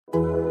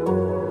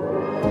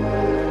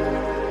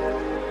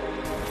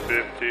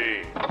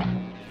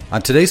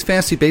On today's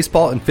Fantasy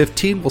Baseball in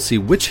 15, we'll see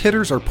which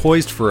hitters are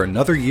poised for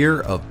another year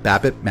of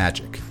BABIP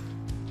magic.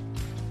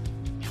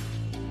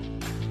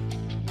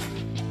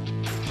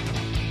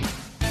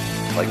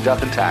 Like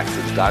death and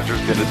taxes, Dodger's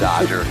gonna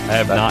Dodger. I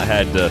have not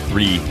had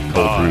 3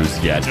 cold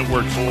brews yet. It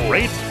works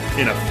great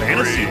in a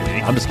fantasy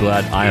league. I'm just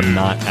glad I am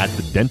not at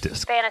the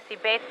dentist. Fantasy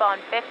Baseball in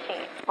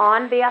 15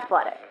 on The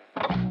Athletic.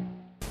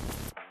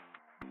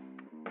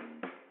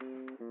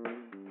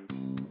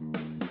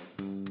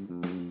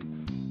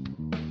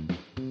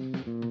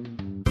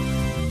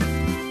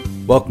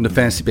 Welcome to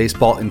Fantasy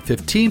Baseball in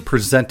 15,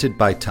 presented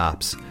by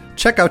Topps.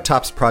 Check out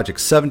Topps Project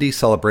 70,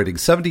 celebrating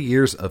 70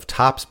 years of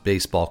Topps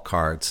baseball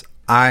cards.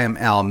 I am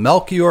Al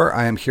Melchior.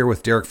 I am here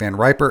with Derek Van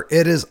Riper.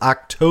 It is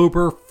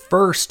October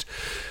 1st,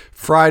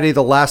 Friday,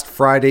 the last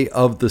Friday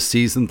of the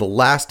season, the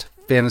last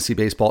Fantasy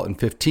Baseball in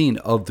 15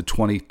 of the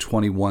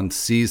 2021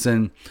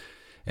 season.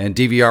 And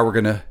DVR,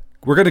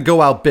 we're gonna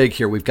go out big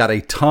here. We've got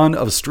a ton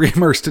of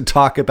streamers to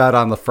talk about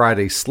on the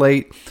Friday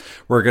slate.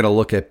 We're gonna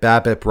look at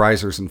BABIP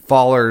risers and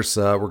fallers.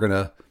 We're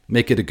gonna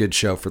make it a good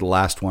show for the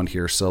last one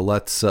here. So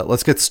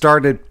let's get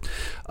started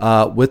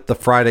with the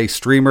Friday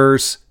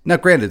streamers. Now,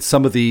 granted,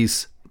 some of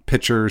these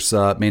pitchers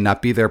may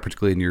not be there,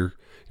 particularly in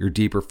your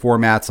deeper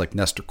formats, like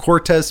Nestor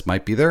Cortes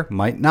might be there,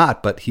 might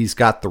not, but he's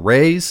got the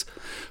Rays.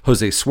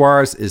 Jose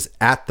Suarez is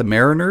at the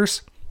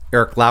Mariners.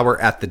 Eric Lauer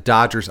at the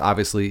Dodgers,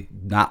 obviously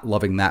not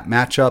loving that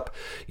matchup.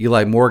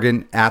 Eli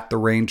Morgan at the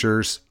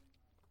Rangers.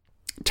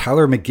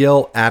 Tyler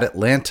McGill at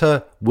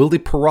Atlanta. Willie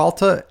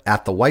Peralta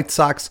at the White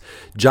Sox.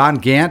 John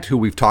Gant, who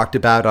we've talked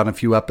about on a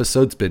few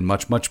episodes, been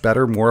much, much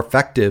better, more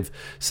effective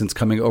since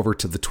coming over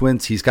to the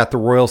Twins. He's got the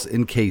Royals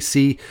in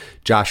KC.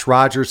 Josh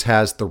Rogers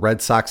has the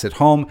Red Sox at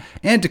home.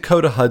 And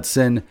Dakota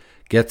Hudson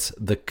gets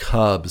the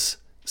Cubs.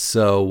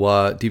 So,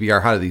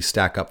 DVR, how do these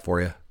stack up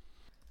for you?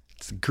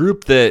 It's a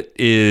group that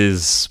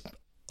is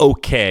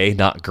okay,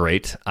 not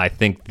great. I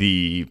think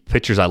the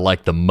pitchers I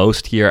like the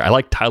most here, I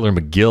like Tyler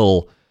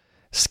McGill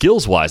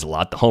skills-wise a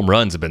lot. The home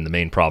runs have been the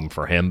main problem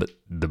for him, but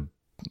the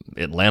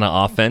Atlanta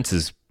offense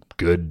is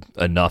good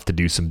enough to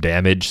do some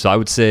damage. So I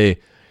would say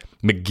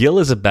McGill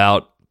is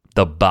about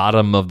the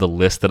bottom of the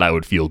list that I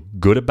would feel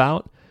good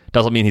about.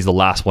 Doesn't mean he's the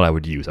last one I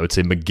would use. I would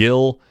say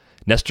McGill,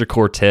 Nestor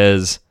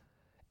Cortes,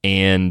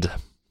 and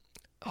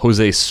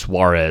Jose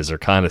Suarez are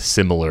kind of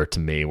similar to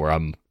me, where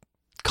I'm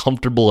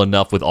comfortable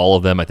enough with all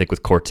of them. I think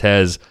with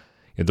Cortes,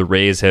 the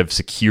Rays have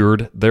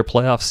secured their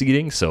playoff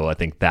seeding, so I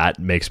think that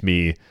makes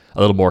me a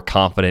little more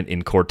confident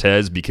in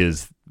Cortes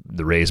because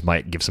the Rays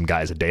might give some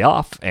guys a day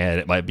off, and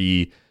it might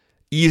be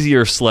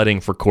easier sledding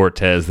for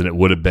Cortes than it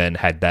would have been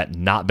had that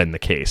not been the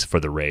case for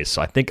the Rays.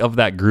 So I think of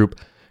that group,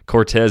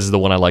 Cortes is the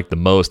one I like the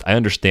most. I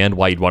understand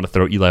why you'd want to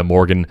throw Eli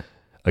Morgan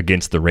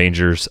against the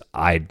Rangers.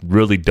 I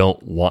really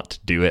don't want to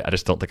do it. I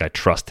just don't think I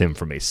trust him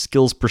from a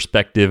skills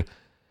perspective.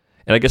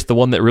 And I guess the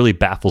one that really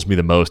baffles me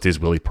the most is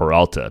Willie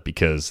Peralta,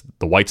 because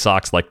the White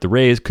Sox, like the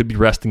Rays, could be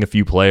resting a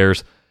few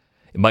players.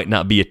 It might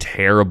not be a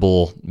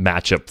terrible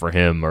matchup for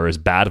him, or as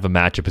bad of a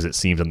matchup as it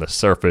seems on the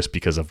surface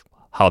because of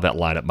how that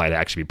lineup might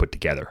actually be put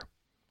together.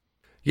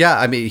 Yeah,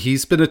 I mean,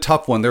 he's been a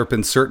tough one. There have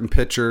been certain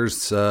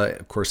pitchers.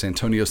 Of course,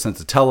 Antonio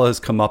Senzatella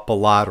has come up a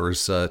lot, or his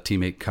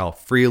teammate Kyle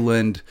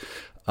Freeland.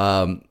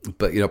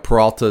 But,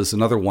 Peralta is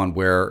another one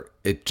where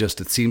it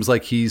seems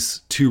like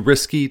he's too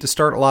risky to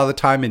start a lot of the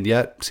time, and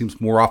yet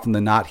seems more often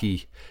than not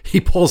he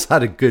pulls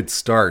out a good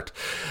start.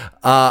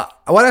 I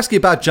want to ask you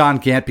about John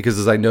Gant because,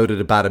 as I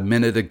noted about a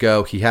minute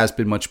ago, he has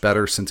been much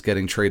better since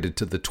getting traded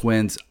to the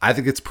Twins. I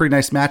think it's a pretty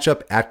nice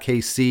matchup at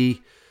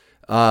KC.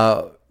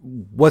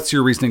 What's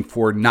your reasoning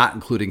for not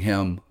including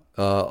him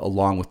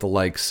along with the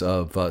likes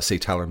of, say,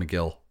 Tyler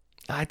McGill?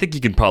 I think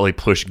you can probably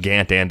push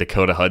Gant and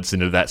Dakota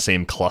Hudson into that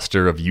same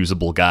cluster of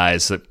usable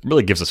guys. It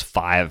really gives us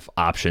 5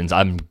 options.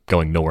 I'm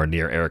going nowhere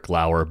near Eric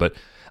Lauer, but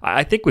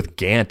I think with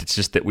Gant, it's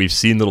just that we've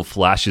seen little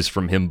flashes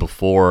from him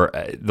before.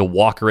 The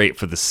walk rate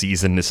for the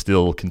season is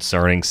still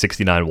concerning,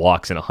 69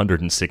 walks in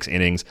 106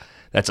 innings.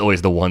 That's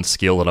always the one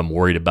skill that I'm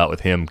worried about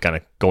with him, kind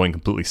of going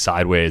completely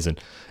sideways and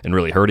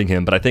really hurting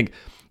him. But I think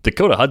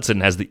Dakota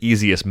Hudson has the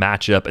easiest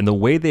matchup, and the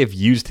way they've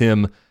used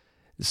him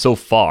so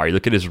far, you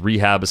look at his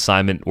rehab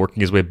assignment,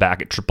 working his way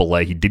back at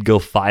AAA. He did go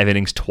 5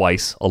 innings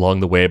twice along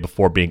the way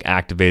before being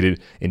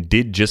activated, and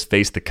did just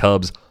face the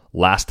Cubs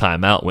last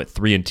time out, went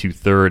 3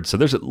 2/3. So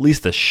there's at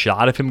least a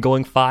shot of him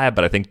going 5,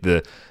 but I think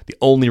the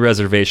only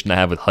reservation I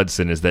have with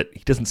Hudson is that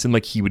he doesn't seem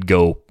like he would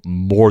go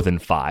more than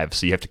 5.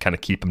 So you have to kind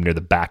of keep him near the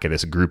back of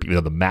this group, even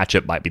though the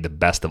matchup might be the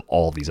best of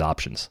all of these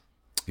options.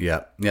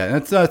 Yeah,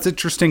 that's an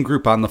interesting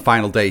group on the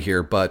final day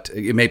here, but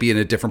it may be in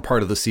a different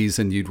part of the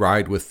season. You'd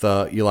ride with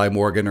Eli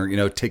Morgan,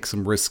 or take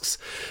some risks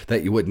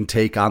that you wouldn't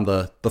take on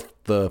the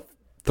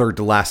third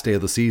to last day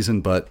of the season.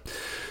 But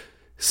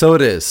so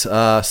it is.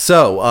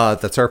 So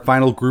that's our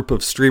final group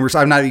of streamers.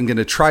 I'm not even going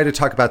to try to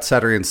talk about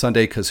Saturday and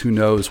Sunday because who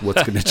knows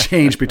what's going to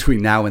change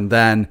between now and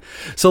then.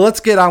 So let's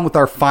get on with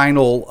our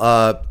final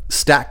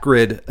stat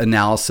grid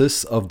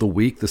analysis of the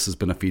week. This has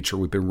been a feature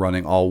we've been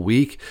running all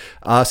week.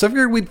 So I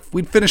figured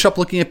we'd finish up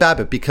looking at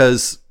BABIP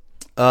because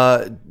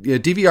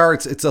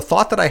DVR, it's a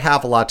thought that I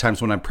have a lot of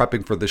times when I'm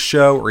prepping for the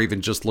show, or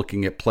even just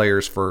looking at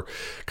players for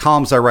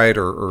columns I write,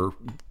 or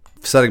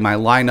setting my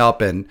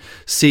lineup, and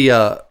see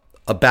a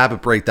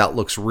BABIP rate that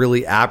looks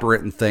really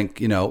aberrant and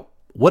think,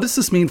 what does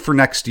this mean for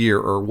next year?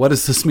 Or what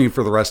does this mean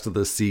for the rest of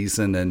the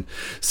season? And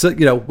so,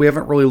 we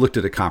haven't really looked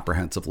at it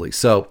comprehensively.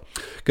 So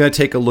going to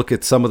take a look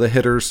at some of the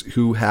hitters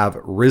who have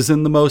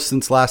risen the most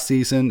since last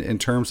season in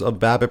terms of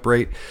BABIP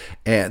rate,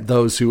 and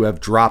those who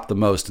have dropped the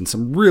most, and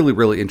some really,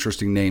 really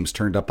interesting names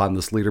turned up on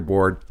this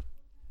leaderboard.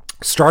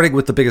 Starting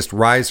with the biggest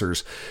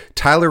risers,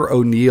 Tyler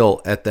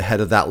O'Neill at the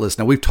head of that list.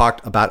 Now, we've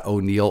talked about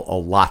O'Neill a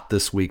lot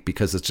this week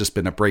because it's just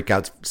been a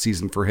breakout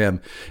season for him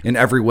in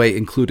every way,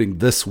 including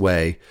this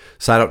way.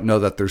 So I don't know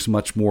that there's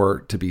much more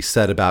to be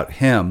said about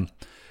him.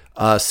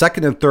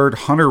 Second and third,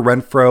 Hunter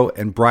Renfroe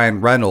and Brian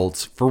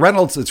Reynolds. For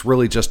Reynolds, it's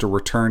really just a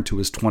return to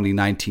his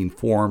 2019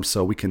 form.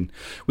 So we can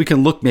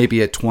look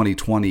maybe at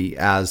 2020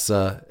 as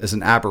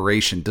an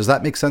aberration. Does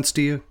that make sense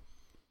to you?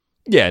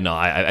 Yeah, no,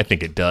 I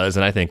think it does.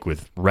 And I think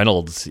with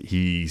Reynolds,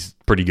 he's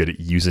pretty good at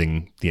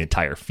using the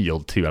entire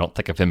field, too. I don't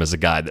think of him as a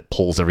guy that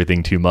pulls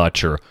everything too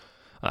much, or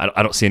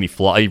I don't see any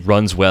flaw. He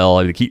runs well.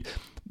 The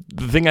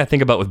thing I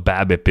think about with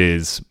BABIP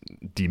is,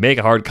 do you make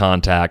a hard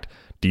contact?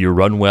 Do you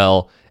run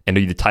well? And are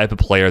you the type of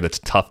player that's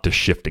tough to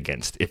shift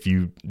against? If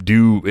you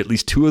do at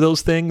least two of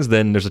those things,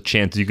 then there's a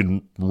chance you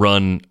can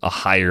run a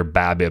higher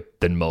BABIP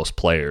than most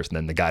players. And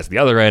then the guys at the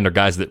other end are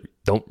guys that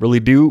don't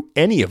really do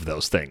any of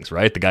those things,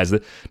 right? The guys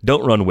that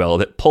don't run well,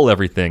 that pull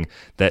everything,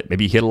 that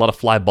maybe hit a lot of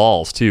fly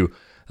balls too.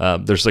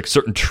 There's like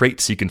certain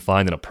traits you can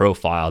find in a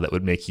profile that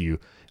would make you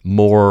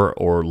more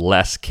or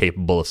less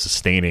capable of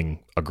sustaining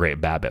a great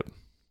BABIP.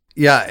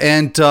 Yeah,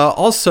 and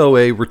also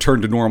a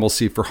return to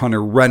normalcy for Hunter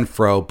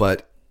Renfroe,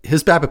 but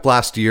his BABIP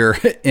last year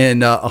in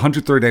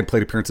 139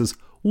 plate appearances,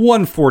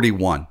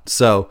 141.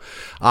 So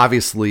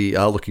obviously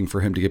looking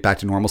for him to get back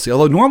to normalcy.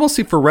 Although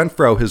normalcy for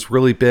Renfroe has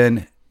really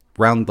been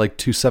around like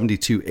 270,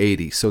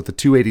 280. So the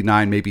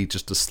 289 maybe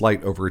just a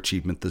slight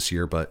overachievement this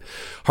year, but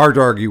hard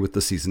to argue with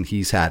the season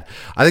he's had.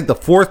 I think the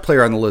fourth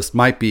player on the list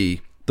might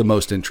be the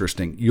most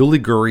interesting, Yuli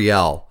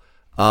Gurriel.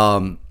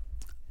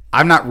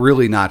 I'm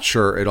not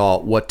sure at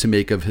all what to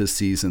make of his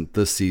season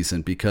this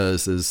season,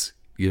 because as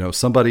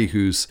somebody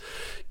who's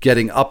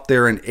getting up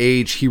there in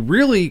age, he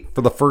really,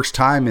 for the first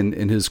time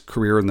in his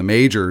career in the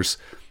majors,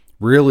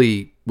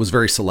 really was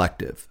very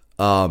selective.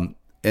 And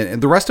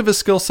the rest of his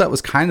skill set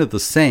was kind of the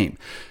same.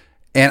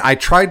 And I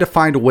tried to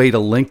find a way to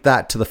link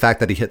that to the fact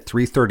that he hit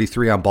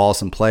 333 on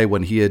balls in play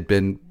when he had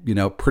been,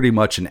 pretty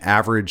much an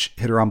average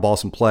hitter on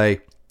balls in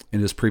play in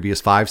his previous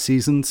 5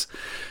 seasons.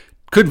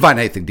 Couldn't find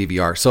anything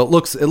DVR. So it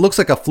looks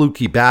like a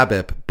fluky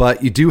BABIP,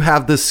 but you do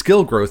have this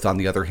skill growth on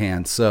the other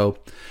hand. So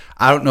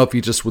I don't know if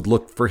you just would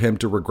look for him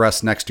to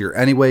regress next year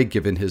anyway,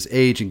 given his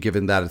age and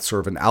given that it's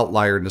sort of an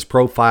outlier in his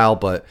profile,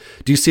 but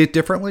do you see it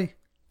differently?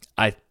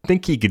 I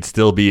think he could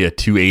still be a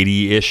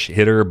 280-ish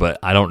hitter, but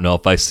I don't know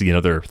if I see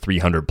another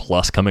 300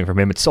 plus coming from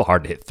him. It's so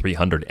hard to hit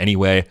 300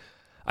 anyway.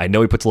 I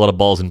know he puts a lot of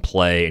balls in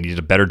play, and he did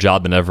a better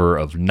job than ever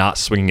of not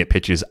swinging at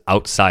pitches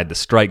outside the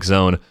strike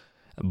zone,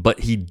 but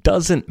he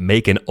doesn't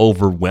make an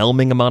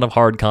overwhelming amount of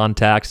hard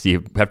contacts.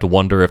 You have to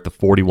wonder if the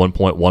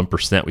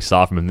 41.1% we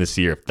saw from him this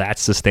year, if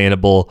that's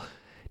sustainable.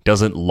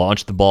 Doesn't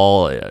launch the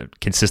ball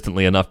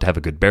consistently enough to have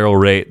a good barrel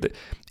rate.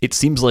 It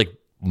seems like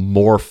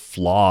more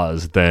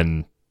flaws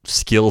than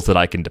skills that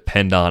I can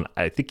depend on.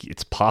 I think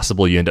it's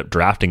possible you end up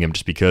drafting him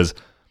just because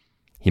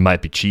he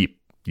might be cheap.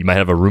 You might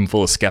have a room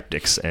full of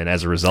skeptics, and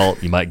as a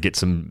result, you might get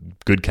some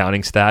good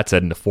counting stats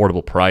at an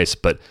affordable price.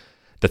 But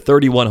the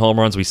 31 home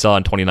runs we saw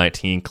in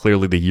 2019,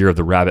 clearly the year of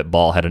the rabbit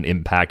ball had an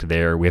impact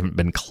there. We haven't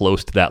been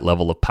close to that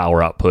level of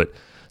power output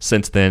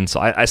since then. So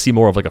I see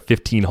more of like a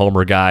 15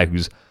 homer guy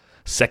whose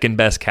second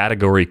best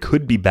category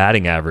could be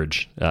batting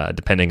average,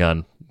 depending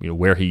on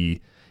where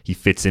he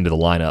fits into the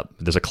lineup.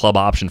 There's a club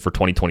option for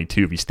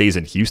 2022. If he stays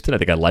in Houston, I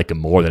think I like him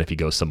more than if he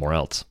goes somewhere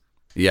else.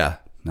 Yeah,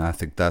 I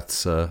think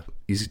that's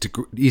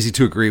easy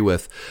to agree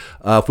with.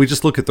 If we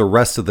just look at the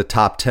rest of the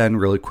top 10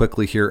 really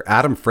quickly here,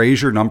 Adam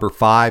Frazier, number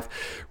 5,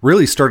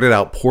 really started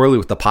out poorly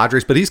with the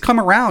Padres, but he's come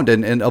around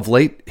and of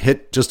late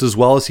hit just as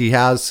well as he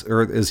has,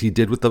 or as he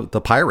did with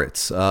the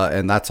Pirates.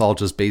 And that's all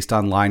just based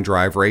on line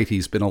drive rate.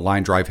 He's been a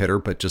line drive hitter,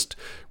 but just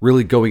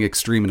really going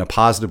extreme in a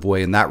positive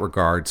way in that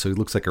regard. So he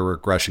looks like a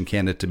regression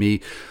candidate to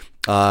me.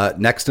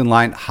 Next in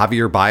line,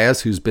 Javier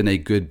Baez, who's been a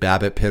good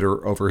BABIP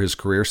hitter over his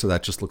career, so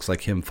that just looks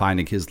like him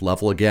finding his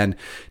level again.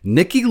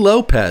 Nicky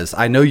Lopez,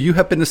 I know you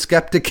have been a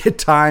skeptic at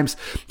times.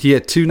 He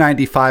had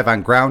 295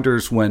 on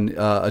grounders when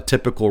a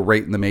typical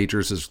rate in the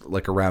majors is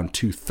like around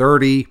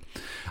 230.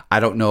 I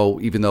don't know,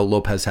 even though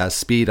Lopez has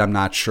speed, I'm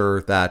not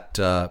sure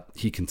that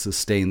he can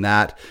sustain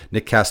that.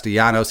 Nick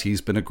Castellanos, he's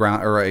been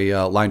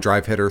a line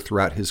drive hitter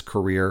throughout his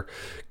career.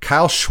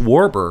 Kyle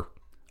Schwarber,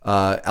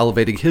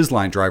 elevating his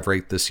line drive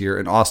rate this year,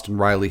 and Austin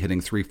Riley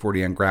hitting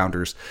 340 on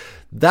grounders.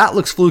 That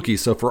looks fluky.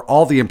 So for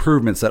all the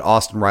improvements that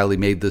Austin Riley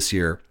made this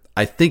year,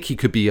 I think he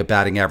could be a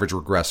batting average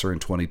regressor in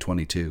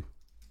 2022.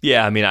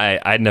 Yeah, I mean,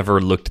 I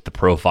never looked at the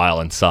profile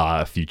and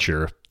saw a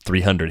future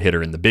 300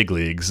 hitter in the big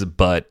leagues,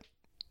 but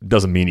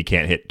doesn't mean he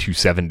can't hit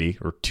 270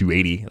 or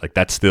 280. Like,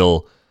 that's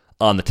still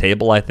on the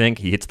table, I think.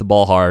 He hits the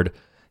ball hard.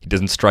 He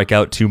doesn't strike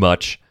out too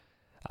much.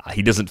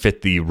 He doesn't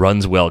fit the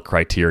runs well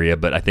criteria,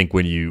 but I think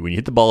when you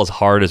hit the ball as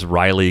hard as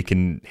Riley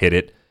can hit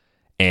it,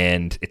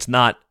 and it's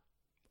not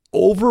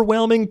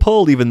overwhelming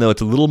pull, even though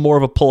it's a little more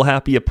of a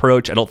pull-happy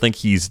approach, I don't think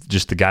he's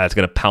just the guy that's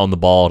going to pound the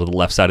ball to the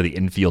left side of the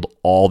infield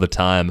all the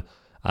time.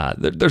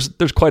 There's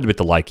quite a bit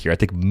to like here. I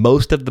think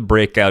most of the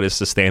breakout is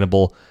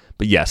sustainable,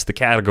 but yes, the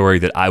category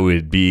that I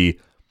would be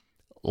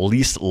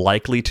least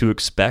likely to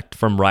expect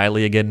from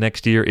Riley again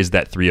next year is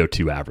that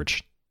 302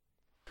 average.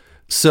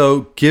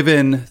 So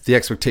given the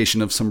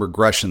expectation of some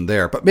regression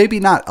there, but maybe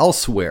not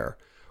elsewhere,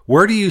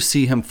 where do you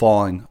see him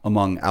falling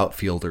among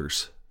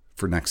outfielders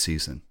for next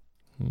season?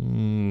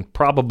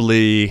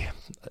 Probably,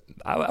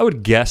 I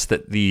would guess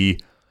that the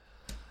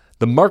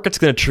market's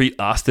going to treat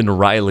Austin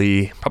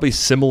Riley probably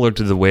similar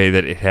to the way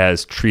that it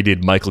has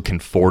treated Michael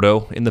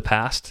Conforto in the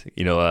past.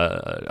 You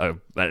know,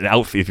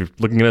 if you're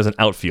looking at him as an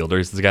outfielder,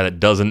 he's the guy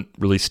that doesn't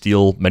really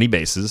steal many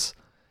bases,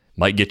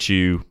 might get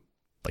you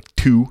like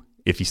 2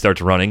 if he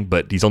starts running,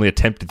 but he's only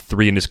attempted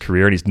 3 in his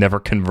career, and he's never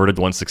converted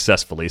one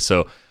successfully.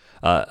 So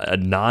a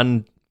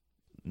non-stolen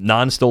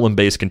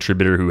base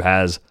contributor who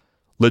has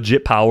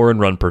legit power and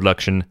run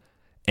production,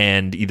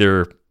 and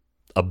either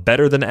a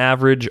better than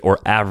average or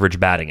average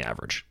batting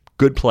average.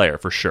 Good player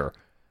for sure.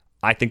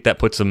 I think that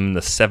puts him in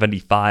the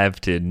 75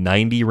 to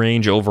 90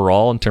 range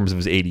overall in terms of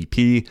his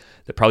ADP.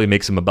 That probably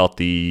makes him about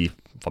if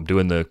I'm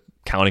doing the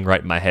counting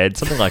right in my head,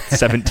 something like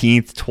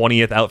 17th,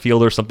 20th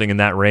outfielder, something in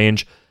that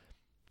range.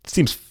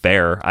 Seems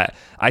fair.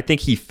 I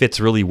think he fits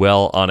really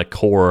well on a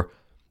core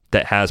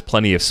that has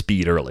plenty of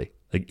speed early.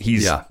 Like,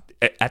 he's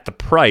at the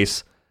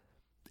price,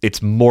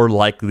 it's more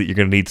likely that you're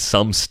going to need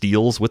some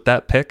steals with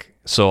that pick.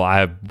 So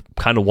I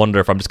kind of wonder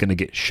if I'm just going to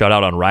get shut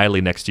out on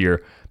Riley next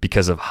year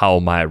because of how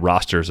my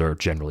rosters are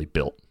generally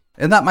built.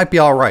 And that might be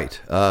all right,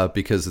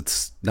 because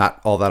it's not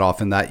all that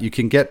often that you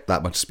can get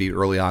that much speed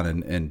early on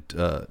and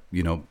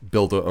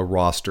build a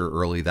roster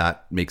early.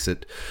 That makes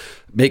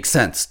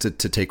sense to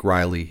take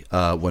Riley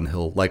when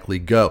he'll likely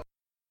go.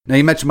 Now,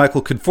 you mentioned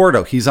Michael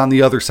Conforto. He's on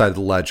the other side of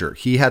the ledger.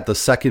 He had the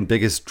second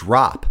biggest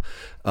drop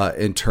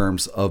in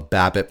terms of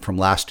BABIP from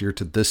last year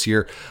to this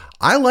year.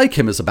 I like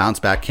him as a bounce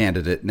back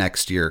candidate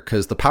next year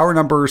because the power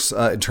numbers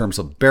in terms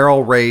of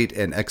barrel rate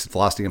and exit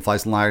velocity and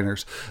flies and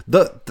liners,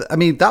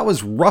 that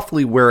was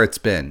roughly where it's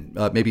been,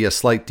 maybe a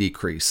slight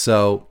decrease.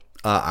 So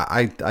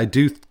I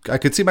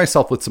could see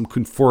myself with some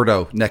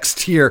Conforto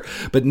next year.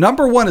 But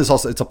number one is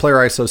also, it's a player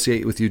I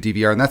associate with you,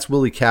 DVR, and that's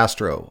Willie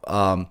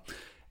Castro.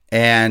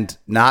 And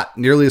not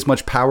nearly as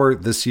much power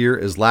this year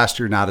as last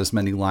year, not as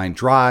many line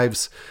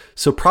drives.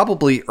 So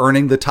probably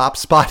earning the top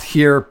spot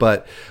here,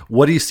 but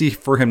what do you see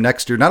for him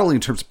next year, not only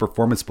in terms of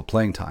performance, but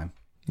playing time?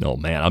 Oh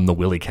man, I'm the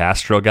Willie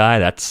Castro guy.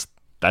 That's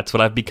what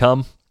I've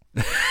become.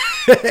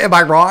 Am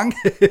I wrong?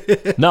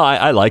 No,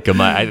 I like him.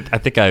 I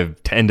think I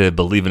tend to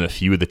believe in a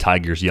few of the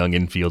Tigers' young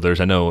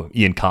infielders. I know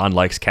Ian Kahn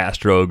likes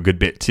Castro a good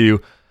bit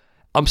too.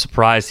 I'm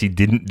surprised he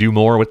didn't do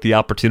more with the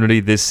opportunity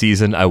this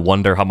season. I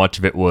wonder how much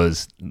of it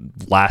was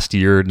last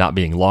year not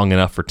being long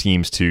enough for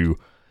teams to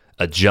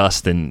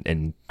adjust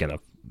and kind of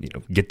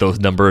get those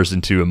numbers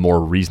into a more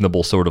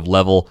reasonable sort of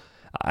level.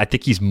 I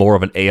think he's more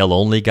of an AL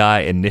only guy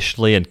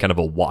initially and kind of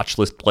a watch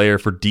list player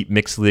for deep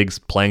mixed leagues.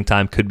 Playing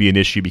time could be an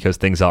issue because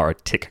things are a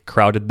tick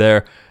crowded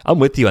there. I'm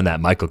with you on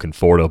that Michael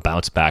Conforto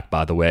bounce back,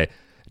 by the way.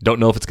 Don't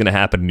know if it's going to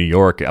happen in New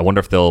York. I wonder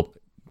if they'll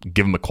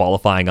give him a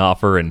qualifying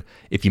offer and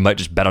if he might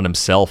just bet on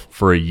himself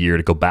for a year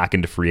to go back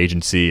into free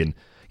agency and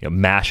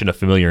mash in a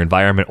familiar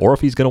environment, or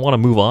if he's going to want to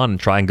move on and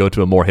try and go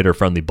to a more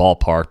hitter-friendly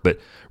ballpark. But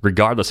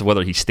regardless of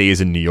whether he stays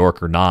in New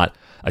York or not,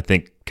 I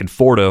think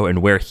Conforto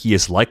and where he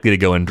is likely to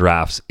go in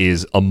drafts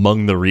is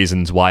among the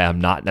reasons why I'm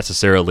not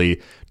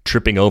necessarily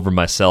tripping over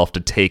myself to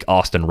take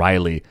Austin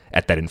Riley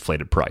at that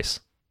inflated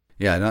price.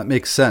 Yeah, that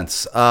makes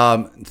sense.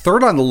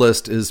 Third on the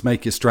list is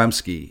Mike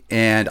Yastrzemski,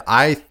 and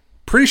I'm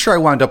pretty sure I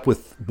wound up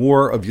with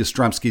more of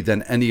Yastrzemski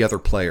than any other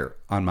player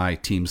on my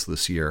teams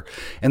this year.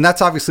 And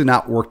that's obviously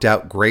not worked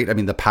out great. I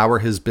mean, the power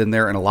has been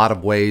there in a lot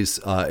of ways.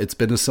 It's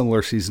been a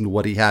similar season to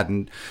what he had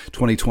in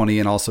 2020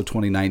 and also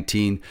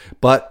 2019.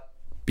 But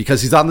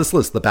because he's on this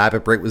list, the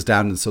BABIP rate was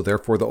down, and so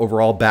therefore the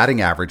overall batting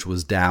average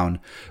was down.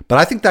 But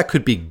I think that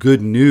could be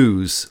good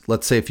news.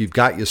 Let's say if you've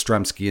got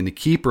Yastrzemski in the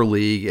keeper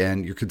league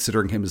and you're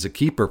considering him as a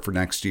keeper for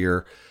next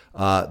year,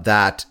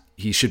 that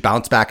he should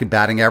bounce back in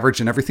batting average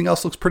and everything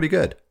else looks pretty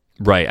good.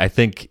 Right. I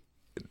think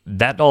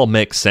that all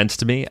makes sense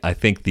to me. I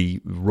think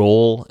the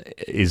role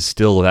is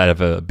still that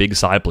of a big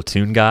side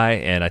platoon guy,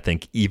 and I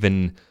think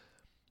even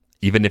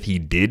if he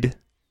did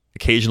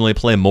occasionally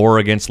play more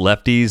against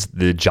lefties,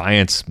 the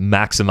Giants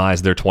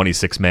maximize their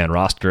 26-man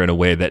roster in a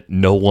way that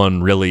no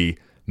one really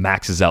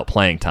maxes out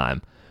playing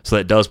time. So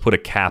that does put a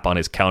cap on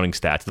his counting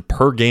stats. The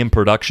per-game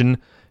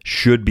production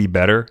should be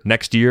better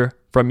next year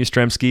from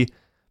Yastrzemski,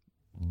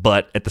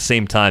 but at the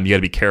same time, you got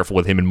to be careful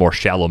with him in more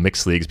shallow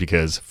mixed leagues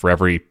because for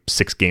every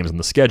 6 games on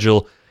the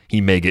schedule, he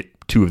may get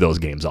 2 of those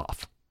games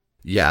off.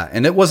 Yeah,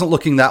 and it wasn't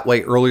looking that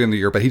way earlier in the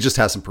year, but he just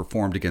hasn't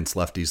performed against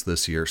lefties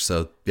this year.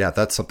 So, yeah,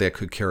 that's something that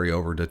could carry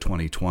over to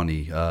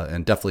 2020,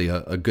 and definitely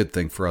a good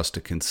thing for us to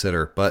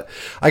consider. But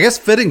I guess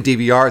fitting,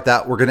 DVR,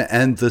 that we're going to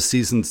end this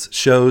season's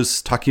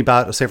shows talking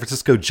about a San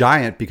Francisco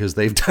Giant, because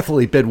they've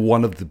definitely been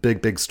one of the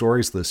big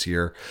stories this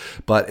year.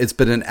 But it's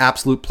been an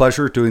absolute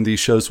pleasure doing these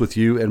shows with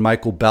you and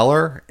Michael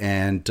Beller,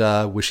 and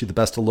wish you the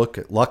best of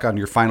luck on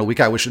your final week.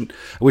 I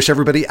wish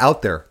everybody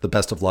out there the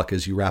best of luck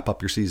as you wrap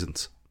up your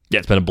seasons. Yeah,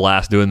 it's been a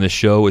blast doing this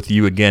show with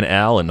you again,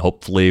 Al, and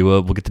hopefully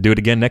we'll get to do it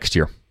again next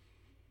year.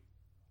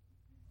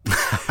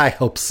 I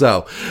hope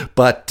so.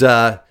 But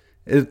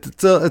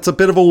it's a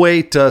bit of a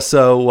wait,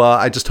 so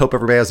I just hope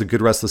everybody has a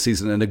good rest of the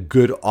season and a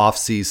good off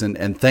season.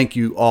 And thank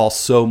you all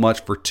so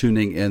much for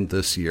tuning in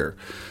this year.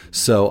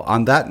 So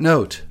on that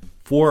note,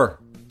 for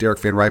Derek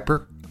Van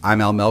Riper,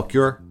 I'm Al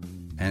Melchior,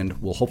 and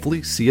we'll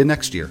hopefully see you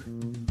next year.